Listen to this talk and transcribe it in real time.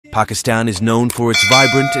Pakistan is known for its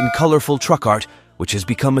vibrant and colorful truck art, which has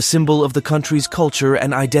become a symbol of the country's culture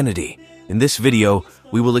and identity. In this video,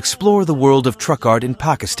 we will explore the world of truck art in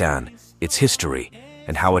Pakistan, its history,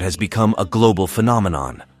 and how it has become a global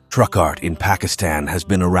phenomenon. Truck art in Pakistan has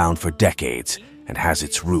been around for decades and has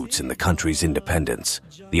its roots in the country's independence.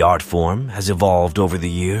 The art form has evolved over the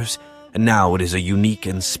years, and now it is a unique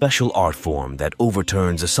and special art form that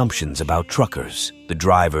overturns assumptions about truckers. The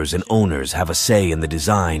drivers and owners have a say in the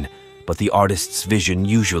design, but the artist's vision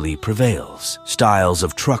usually prevails. Styles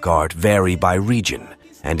of truck art vary by region,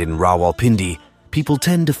 and in Rawalpindi, people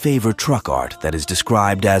tend to favor truck art that is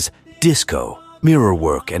described as disco. Mirror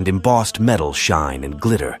work and embossed metal shine and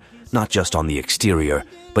glitter, not just on the exterior,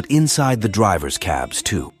 but inside the driver's cabs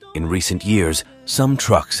too. In recent years, some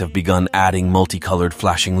trucks have begun adding multicolored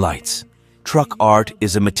flashing lights. Truck art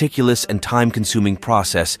is a meticulous and time-consuming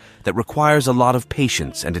process that requires a lot of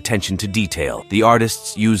patience and attention to detail. The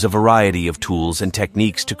artists use a variety of tools and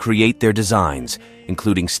techniques to create their designs,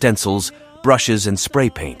 including stencils, brushes, and spray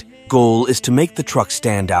paint. Goal is to make the truck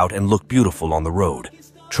stand out and look beautiful on the road.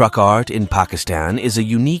 Truck art in Pakistan is a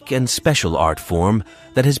unique and special art form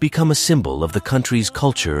that has become a symbol of the country's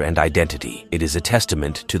culture and identity. It is a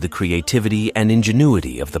testament to the creativity and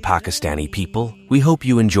ingenuity of the Pakistani people. We hope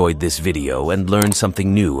you enjoyed this video and learned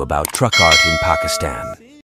something new about truck art in Pakistan.